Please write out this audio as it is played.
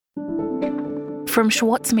From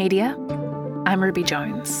Schwartz Media, I'm Ruby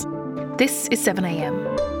Jones. This is 7am.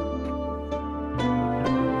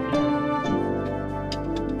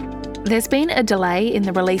 There's been a delay in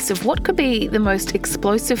the release of what could be the most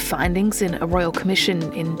explosive findings in a Royal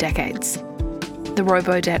Commission in decades. The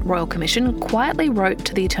robo-debt Royal Commission quietly wrote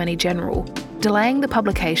to the Attorney-General, delaying the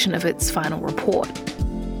publication of its final report.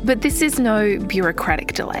 But this is no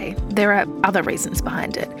bureaucratic delay. There are other reasons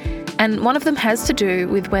behind it. And one of them has to do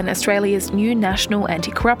with when Australia's new National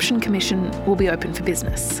Anti-Corruption Commission will be open for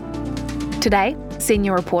business. Today,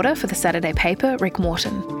 senior reporter for the Saturday paper, Rick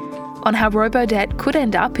Morton, on how robo-debt could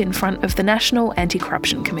end up in front of the National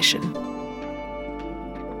Anti-Corruption Commission.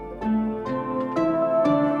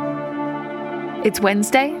 It's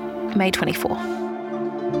Wednesday, May 24.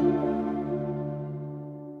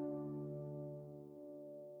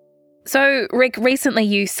 So, Rick, recently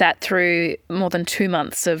you sat through more than 2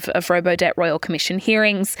 months of robo-debt Royal Commission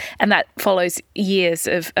hearings, and that follows years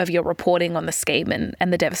of your reporting on the scheme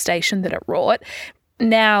and the devastation that it wrought.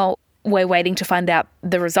 Now we're waiting to find out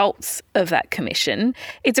the results of that commission.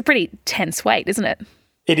 It's a pretty tense wait, isn't it?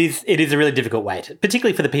 It is a really difficult wait,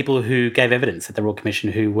 particularly for the people who gave evidence at the Royal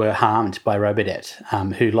Commission who were harmed by robo-debt,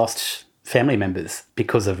 who lost family members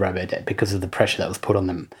because of robo-debt, because of the pressure that was put on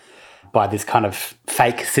them by this kind of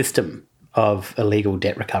fake system of illegal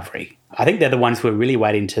debt recovery. I think they're the ones who are really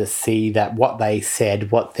waiting to see that what they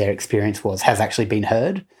said, what their experience was, has actually been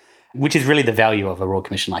heard, which is really the value of a Royal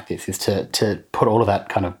Commission like this, is to put all of that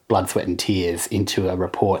kind of blood, sweat and tears into a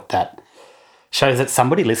report that shows that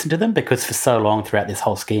somebody listened to them, because for so long throughout this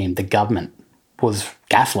whole scheme, the government was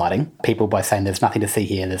gaslighting people by saying there's nothing to see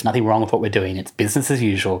here, there's nothing wrong with what we're doing, it's business as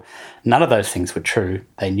usual. None of those things were true.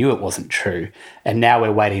 They knew it wasn't true. And now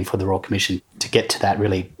we're waiting for the Royal Commission to get to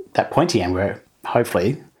that pointy end where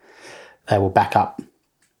hopefully they will back up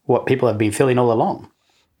what people have been feeling all along.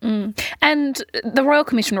 And the Royal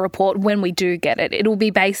Commission report, when we do get it, it'll be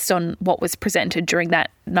based on what was presented during that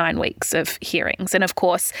 9 weeks of hearings. And of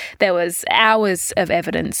course, there was hours of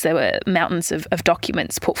evidence, there were mountains of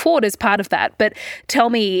documents put forward as part of that. But tell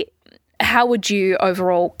me, how would you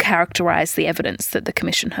overall characterise the evidence that the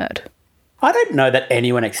Commission heard? I don't know that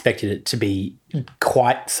anyone expected it to be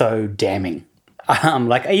quite so damning.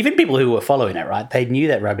 Even people who were following it, right? They knew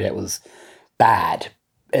that robo-debt was bad,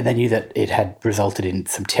 and they knew that it had resulted in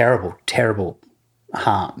some terrible, terrible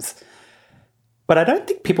harms. But I don't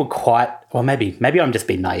think people maybe I'm just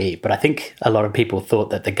being naive, but I think a lot of people thought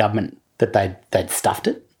that the government, that they'd stuffed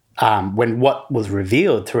it. When what was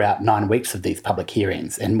revealed throughout 9 weeks of these public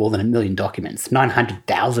hearings and more than 1 million documents,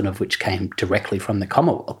 900,000 of which came directly from the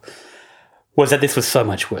Commonwealth, was that this was so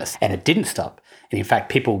much worse. And it didn't stop. And in fact,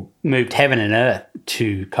 people moved heaven and earth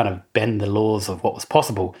to kind of bend the laws of what was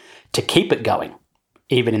possible to keep it going,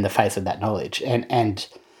 even in the face of that knowledge. And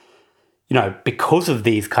you know, because of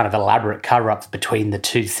these kind of elaborate cover-ups between the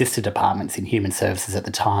two sister departments in human services at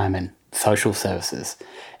the time and social services,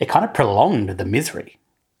 it kind of prolonged the misery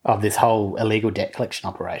of this whole illegal debt collection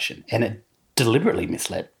operation. And it deliberately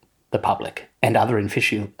misled the public and other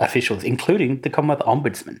officials, including the Commonwealth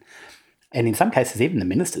Ombudsman. And in some cases, even the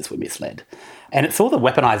ministers were misled. And it saw the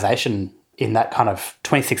weaponisation in that kind of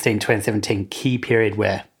 2016, 2017 key period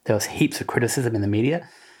where there was heaps of criticism in the media.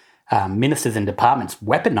 Ministers and departments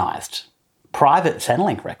weaponised private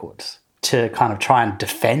Centrelink records to kind of try and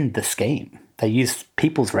defend the scheme. They used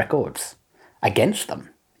people's records against them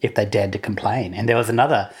if they dared to complain. And there was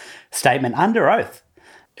another statement under oath,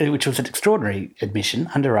 which was an extraordinary admission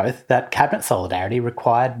under oath, that cabinet solidarity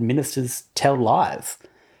required ministers tell lies,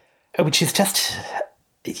 which is just,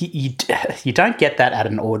 you don't get that at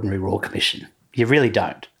an ordinary Royal Commission. You really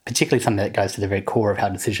don't, particularly something that goes to the very core of how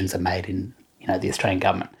decisions are made in, the Australian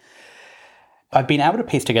government. I've been able to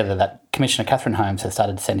piece together that Commissioner Catherine Holmes has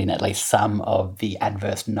started sending at least some of the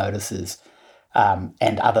adverse notices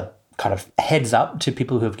and other kind of heads up to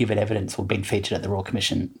people who have given evidence or been featured at the Royal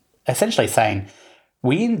Commission, essentially saying,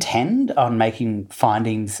 we intend on making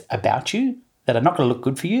findings about you that are not going to look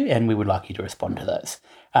good for you, and we would like you to respond to those.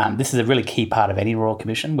 This is a really key part of any Royal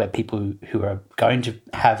Commission, where people who are going to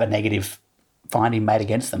have a negative finding made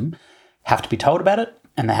against them have to be told about it,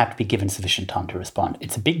 and they have to be given sufficient time to respond.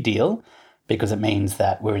 It's a big deal because it means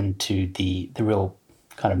that we're into the real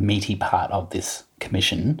kind of meaty part of this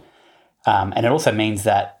commission. And it also means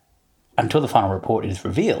that until the final report is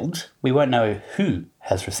revealed, we won't know who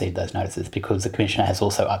has received those notices, because the Commissioner has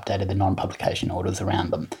also updated the non-publication orders around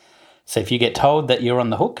them. So if you get told that you're on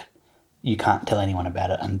the hook, you can't tell anyone about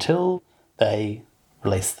it until they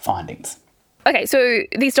release the findings. Okay, so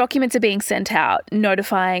these documents are being sent out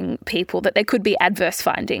notifying people that there could be adverse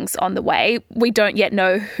findings on the way. We don't yet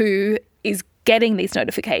know who is getting these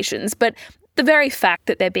notifications, but the very fact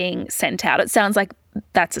that they're being sent out, it sounds like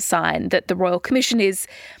that's a sign that the Royal Commission is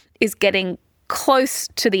getting close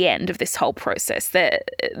to the end of this whole process. They're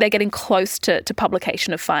getting close to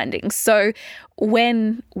publication of findings. So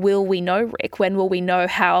when will we know, Rick? When will we know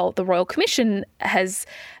how the Royal Commission has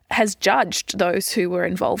judged those who were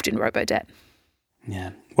involved in robo-debt?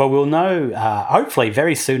 Yeah. Well, we'll know hopefully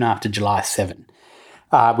very soon after July 7,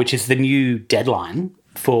 which is the new deadline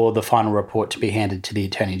for the final report to be handed to the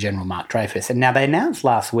Attorney General, Mark Dreyfus. And now they announced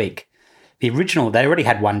last week, they already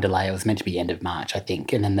had one delay. It was meant to be end of March, I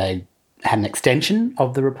think. And then they had an extension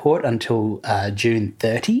of the report until June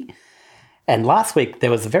 30. And last week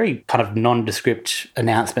there was a very kind of nondescript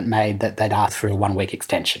announcement made that they'd asked for a 1-week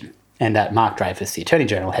extension and that Mark Dreyfus, the Attorney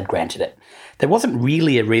General, had granted it. There wasn't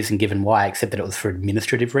really a reason given why, except that it was for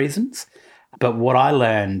administrative reasons. But what I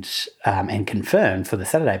learned and confirmed for the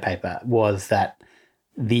Saturday paper was that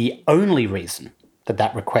the only reason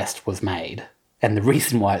that request was made, and the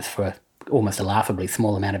reason why it's for almost a laughably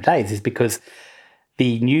small amount of days, is because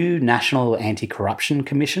the new National Anti-Corruption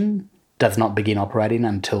Commission does not begin operating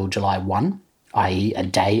until July 1, i.e. a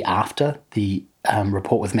day after the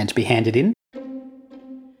report was meant to be handed in.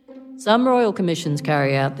 Some royal commissions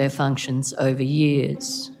carry out their functions over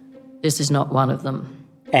years. This is not one of them.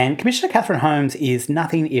 And Commissioner Catherine Holmes is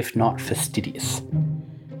nothing if not fastidious.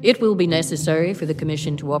 It will be necessary for the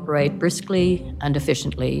Commission to operate briskly and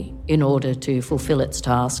efficiently in order to fulfil its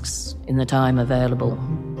tasks in the time available.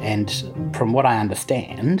 And from what I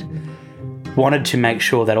understand, wanted to make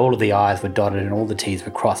sure that all of the I's were dotted and all the T's were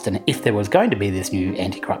crossed, and if there was going to be this new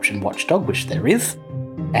anti-corruption watchdog, which there is,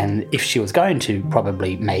 and if she was going to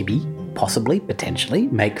probably, maybe, possibly, potentially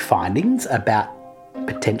make findings about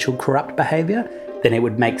potential corrupt behaviour, then it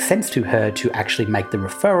would make sense to her to actually make the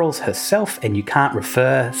referrals herself, and you can't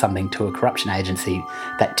refer something to a corruption agency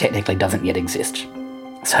that technically doesn't yet exist.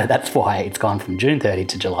 So that's why it's gone from June 30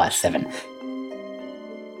 to July 7.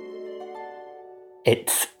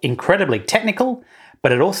 It's incredibly technical,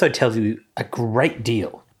 but it also tells you a great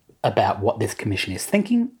deal about what this commission is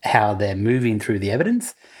thinking, how they're moving through the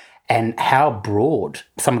evidence, and how broad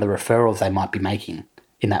some of the referrals they might be making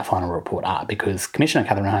in that final report are, because Commissioner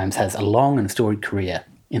Catherine Holmes has a long and storied career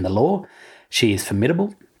in the law. She is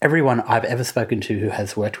formidable. Everyone I've ever spoken to who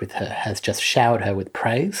has worked with her has just showered her with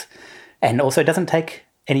praise, and also doesn't take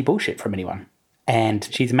any bullshit from anyone. And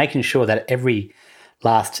she's making sure that every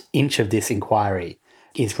last inch of this inquiry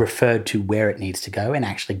is referred to where it needs to go and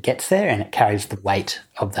actually gets there, and it carries the weight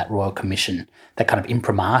of that Royal Commission, that kind of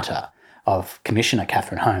imprimatur of Commissioner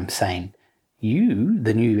Catherine Holmes saying, you,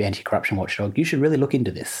 the new anti-corruption watchdog, you should really look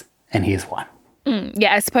into this, and here's why.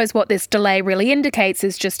 Yeah, I suppose what this delay really indicates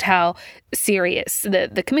is just how serious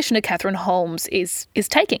the Commissioner Catherine Holmes is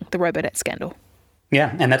taking the robo-debt scandal.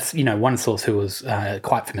 Yeah, and that's, one source who was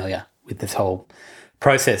quite familiar with this whole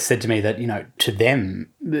process said to me that, to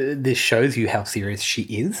them, this shows you how serious she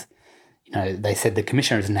is. They said the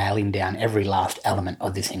Commissioner is nailing down every last element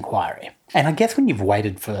of this inquiry. And I guess when you've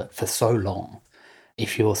waited for so long,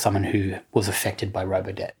 if you're someone who was affected by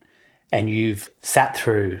robo-debt and you've sat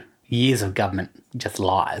through years of government just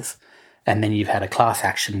lies, and then you've had a class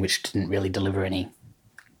action which didn't really deliver any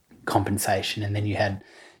compensation, and then you had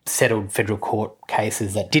settled federal court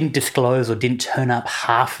cases that didn't disclose or didn't turn up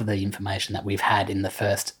half of the information that we've had in the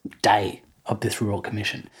first day of this Royal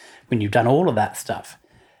Commission. When you've done all of that stuff,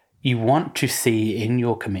 you want to see in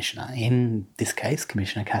your commissioner, in this case,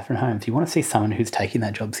 Commissioner Catherine Holmes, you want to see someone who's taking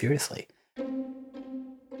that job seriously.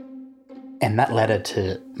 And that letter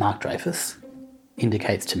to Mark Dreyfus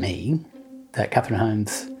indicates to me that Catherine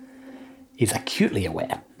Holmes is acutely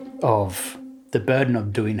aware of the burden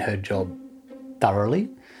of doing her job thoroughly,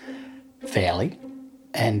 fairly,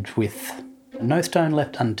 and with no stone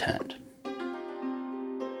left unturned.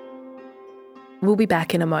 We'll be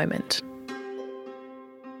back in a moment.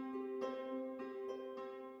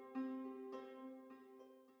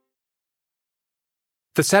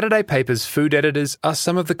 The Saturday paper's food editors are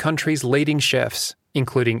some of the country's leading chefs,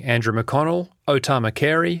 including Andrew McConnell, Otama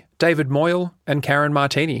Carey, David Moyle and Karen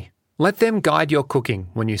Martini. Let them guide your cooking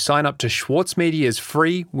when you sign up to Schwartz Media's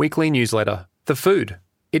free weekly newsletter, The Food.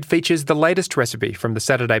 It features the latest recipe from the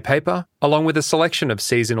Saturday paper, along with a selection of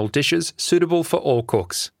seasonal dishes suitable for all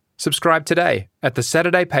cooks. Subscribe today at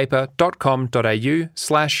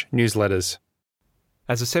thesaturdaypaper.com.au/newsletters.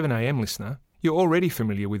 As a 7am listener, you're already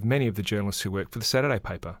familiar with many of the journalists who work for the Saturday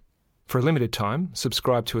paper. For a limited time,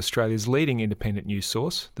 subscribe to Australia's leading independent news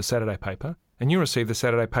source, the Saturday paper, and you'll receive the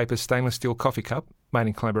Saturday paper's stainless steel coffee cup, made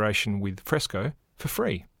in collaboration with Fresco, for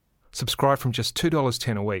free. Subscribe from just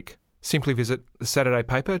 $2.10 a week. Simply visit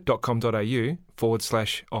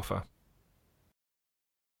thesaturdaypaper.com.au/offer.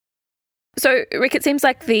 So, Rick, it seems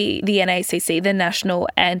like the NACC, the National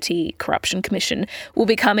Anti-Corruption Commission, will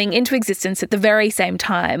be coming into existence at the very same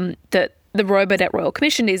time that the robo-debt Royal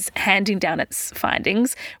Commission is handing down its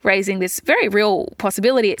findings, raising this very real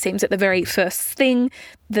possibility, it seems, that the very first thing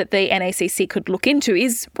that the NACC could look into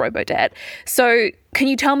is robo-debt. So can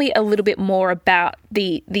you tell me a little bit more about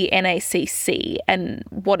the NACC and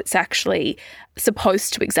what it's actually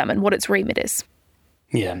supposed to examine, what its remit is?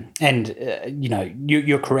 Yeah, and,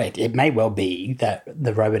 you're correct. It may well be that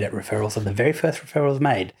the robo-debt referrals are the very first referrals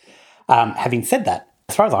made. Having said that,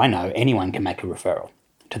 as far as I know, anyone can make a referral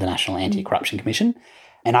to the National Anti-Corruption Commission.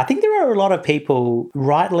 And I think there are a lot of people,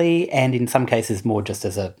 rightly and in some cases more just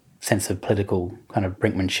as a sense of political kind of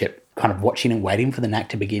brinkmanship, kind of watching and waiting for the NAC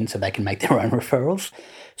to begin so they can make their own referrals.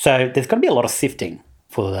 So there's going to be a lot of sifting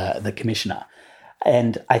for the Commissioner.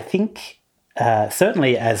 And I think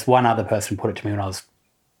certainly, as one other person put it to me when I was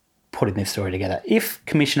putting this story together, if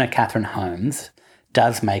Commissioner Catherine Holmes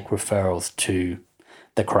does make referrals to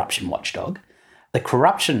the corruption watchdog, the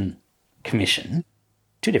Corruption Commission,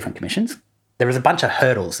 two different commissions, there is a bunch of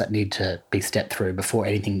hurdles that need to be stepped through before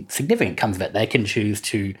anything significant comes of it. They can choose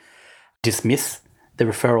to dismiss the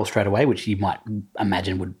referral straight away, which you might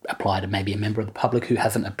imagine would apply to maybe a member of the public who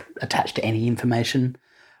hasn't attached to any information.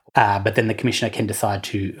 But then the Commissioner can decide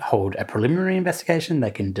to hold a preliminary investigation.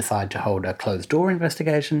 They can decide to hold a closed-door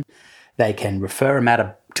investigation. They can refer a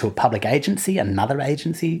matter to a public agency, another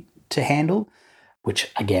agency to handle,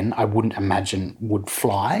 which, again, I wouldn't imagine would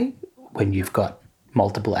fly when you've got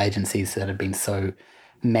multiple agencies that have been so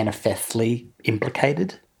manifestly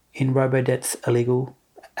implicated in robo-debt's illegal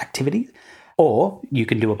activity. Or you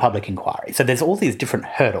can do a public inquiry. So there's all these different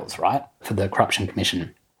hurdles, right, for the Corruption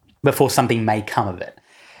Commission before something may come of it.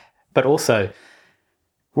 But also,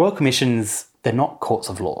 Royal Commissions, they're not courts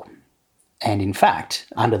of law. And in fact,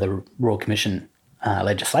 under the Royal Commission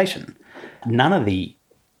legislation, none of the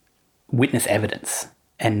witness evidence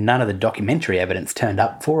and none of the documentary evidence turned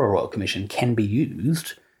up for a Royal Commission can be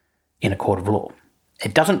used in a court of law.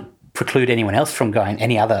 It doesn't preclude anyone else from going,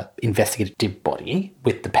 any other investigative body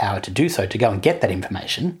with the power to do so, to go and get that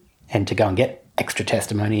information and to go and get extra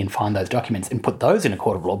testimony and find those documents and put those in a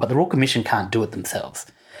court of law, but the Royal Commission can't do it themselves.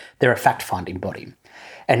 They're a fact-finding body.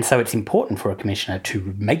 And so it's important for a commissioner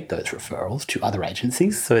to make those referrals to other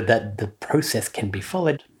agencies so that the process can be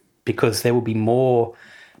followed, because there will be more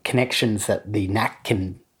connections that the NAC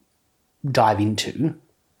can dive into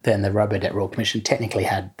than the robo-debt Royal Commission technically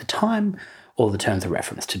had the time or the terms of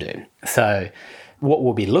reference to do. So what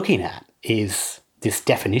we'll be looking at is this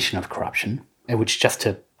definition of corruption, which, just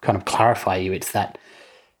to kind of clarify you, it's that,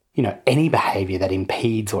 any behaviour that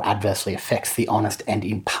impedes or adversely affects the honest and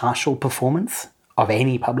impartial performance of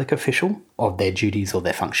any public official of their duties or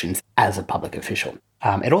their functions as a public official.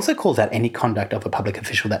 It also calls out any conduct of a public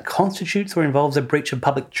official that constitutes or involves a breach of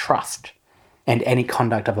public trust, and any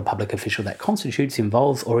conduct of a public official that constitutes,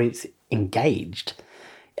 involves, or is engaged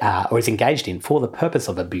in for the purpose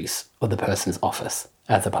of abuse of the person's office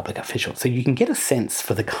as a public official. So you can get a sense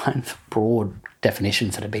for the kind of broad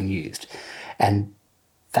definitions that have been used. And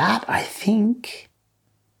that, I think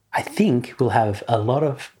will have a lot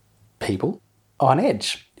of people on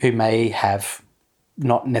edge who may have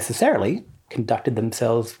not necessarily conducted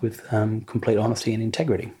themselves with complete honesty and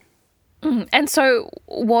integrity. And so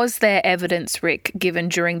was there evidence, Rick, given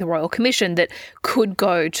during the Royal Commission that could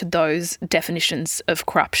go to those definitions of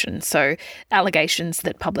corruption? So allegations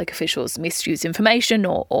that public officials misused information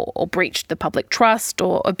or breached the public trust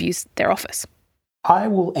or abused their office? I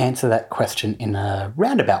will answer that question in a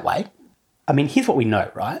roundabout way. Here's what we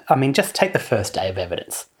know, right? Just take the first day of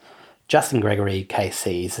evidence. Justin Gregory,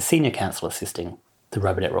 KC, is a senior counsel assisting the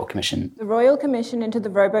robo-debt Royal Commission. The Royal Commission into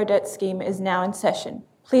the robo-debt scheme is now in session.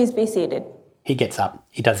 Please be seated. He gets up.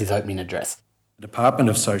 He does his opening address. The Department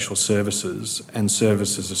of Social Services and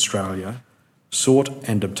Services Australia sought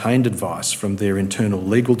and obtained advice from their internal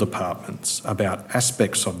legal departments about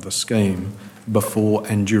aspects of the scheme before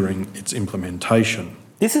and during its implementation.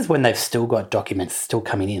 This is when they've still got documents still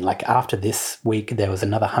coming in. Like after this week, there was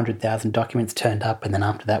another 100,000 documents turned up, and then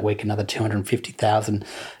after that week, another 250,000.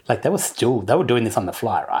 Like they were doing this on the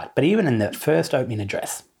fly, right? But even in the first opening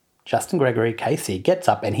address, Justin Gregory, KC, gets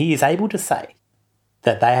up and he is able to say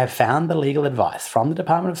that they have found the legal advice from the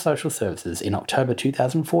Department of Social Services in October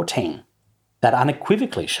 2014 that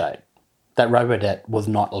unequivocally showed that robo-debt was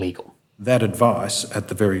not legal. That advice, at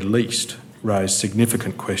the very least, raised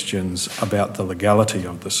significant questions about the legality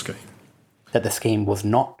of the scheme. That the scheme was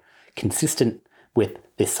not consistent with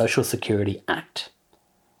the Social Security Act.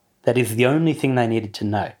 That is the only thing they needed to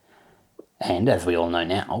know. And as we all know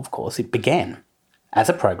now, of course, it began as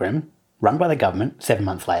a program run by the government 7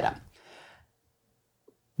 months later.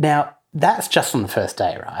 Now, that's just on the first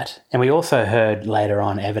day, right? And we also heard later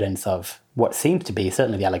on evidence of what seems to be,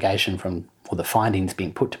 certainly the allegation from, or the findings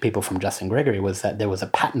being put to people from Justin Gregory, was that there was a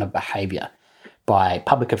pattern of behaviour by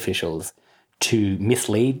public officials to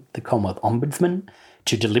mislead the Commonwealth Ombudsman,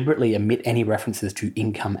 to deliberately omit any references to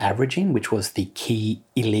income averaging, which was the key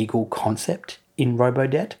illegal concept in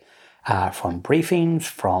robo-debt, from briefings,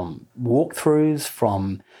 from walkthroughs,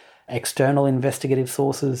 from external investigative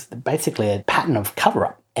sources, basically a pattern of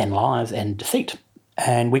cover-up and lies and deceit.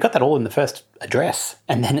 And we got that all in the first address,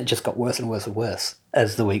 and then it just got worse and worse and worse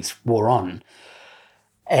as the weeks wore on.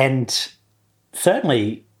 And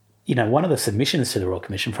certainly, one of the submissions to the Royal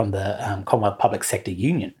Commission from the Commonwealth Public Sector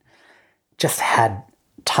Union just had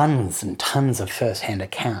tons and tons of first-hand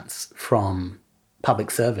accounts from public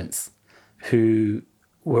servants who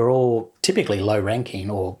were all typically low-ranking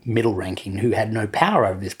or middle-ranking, who had no power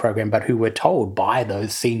over this program, but who were told by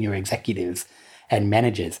those senior executives and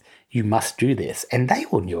managers, you must do this. And they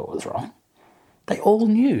all knew it was wrong. They all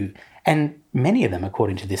knew. And many of them,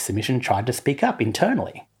 according to this submission, tried to speak up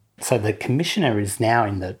internally. So the Commissioner is now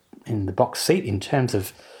in the box seat in terms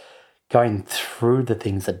of going through the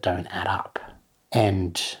things that don't add up.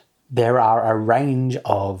 And there are a range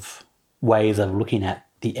of ways of looking at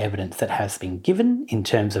the evidence that has been given in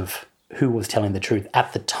terms of who was telling the truth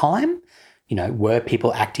at the time. Were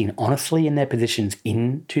people acting honestly in their positions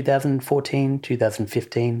in 2014,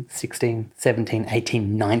 2015, 16, 17,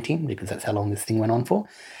 18, 19, because that's how long this thing went on for.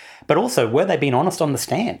 But also, were they being honest on the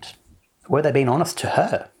stand? Were they being honest to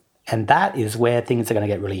her? And that is where things are going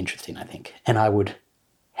to get really interesting, I think. And I would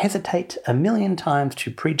hesitate a million times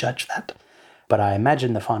to prejudge that. But I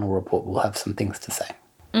imagine the final report will have some things to say.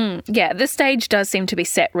 Yeah, the stage does seem to be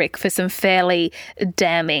set, Rick, for some fairly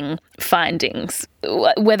damning findings.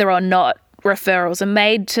 Whether or not referrals are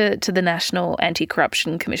made to the National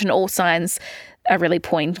Anti-Corruption Commission, all signs are really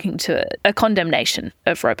pointing to a condemnation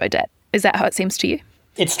of robo-debt. Is that how it seems to you?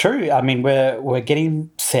 It's true. I mean, we're getting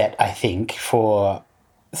set, I think, for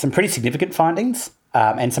some pretty significant findings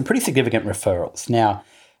and some pretty significant referrals. Now,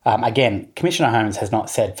 again, Commissioner Holmes has not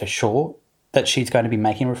said for sure that she's going to be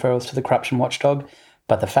making referrals to the corruption watchdog,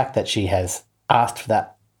 but the fact that she has asked for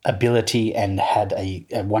that ability and had a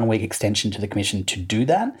 1-week extension to the Commission to do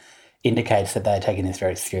that indicates that they are taking this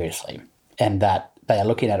very seriously and that they are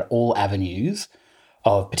looking at all avenues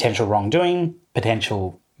of potential wrongdoing,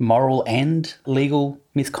 potential moral and legal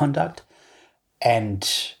misconduct,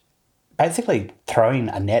 and basically throwing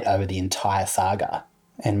a net over the entire saga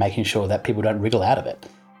and making sure that people don't wriggle out of it.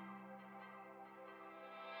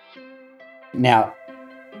 Now,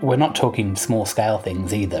 we're not talking small-scale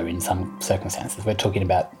things either in some circumstances. We're talking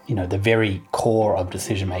about, the very core of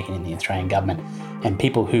decision-making in the Australian government and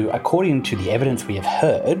people who, according to the evidence we have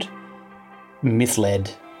heard,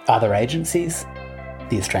 misled other agencies,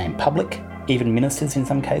 the Australian public, even ministers in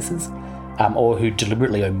some cases, or who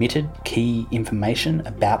deliberately omitted key information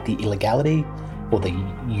about the illegality or the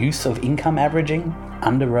use of income averaging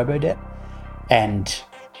under robo-debt. And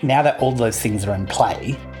now that all those things are in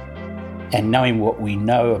play, and knowing what we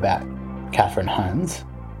know about Catherine Holmes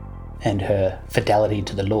and her fidelity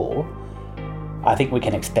to the law, I think we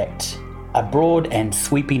can expect a broad and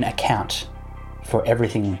sweeping account for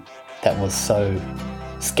everything that was so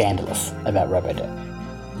scandalous about robo-debt.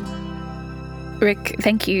 Rick,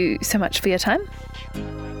 thank you so much for your time.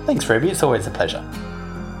 Thanks, Ruby. It's always a pleasure.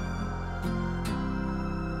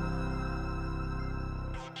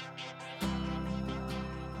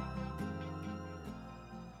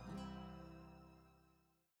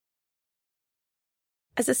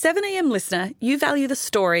 As a 7am listener, you value the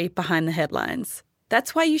story behind the headlines.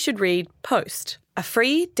 That's why you should read Post, a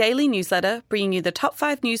free daily newsletter bringing you the top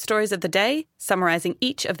 5 news stories of the day, summarising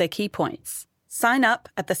each of their key points. Sign up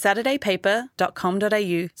at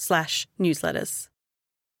thesaturdaypaper.com.au/newsletters.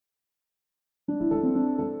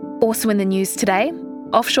 Also in the news today,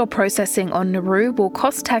 offshore processing on Nauru will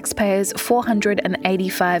cost taxpayers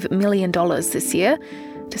 $485 million this year,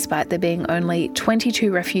 despite there being only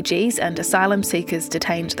 22 refugees and asylum seekers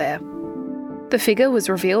detained there. The figure was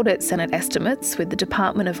revealed at Senate estimates, with the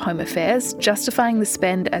Department of Home Affairs justifying the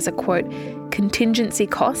spend as a, quote, contingency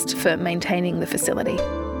cost for maintaining the facility.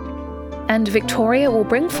 And Victoria will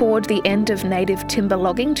bring forward the end of native timber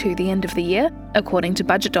logging to the end of the year, according to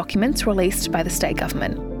budget documents released by the state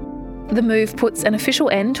government. The move puts an official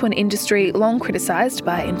end to an industry long criticised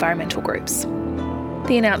by environmental groups.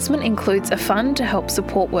 The announcement includes a fund to help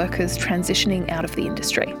support workers transitioning out of the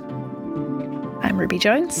industry. I'm Ruby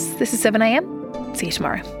Jones. This is 7am. See you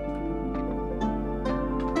tomorrow.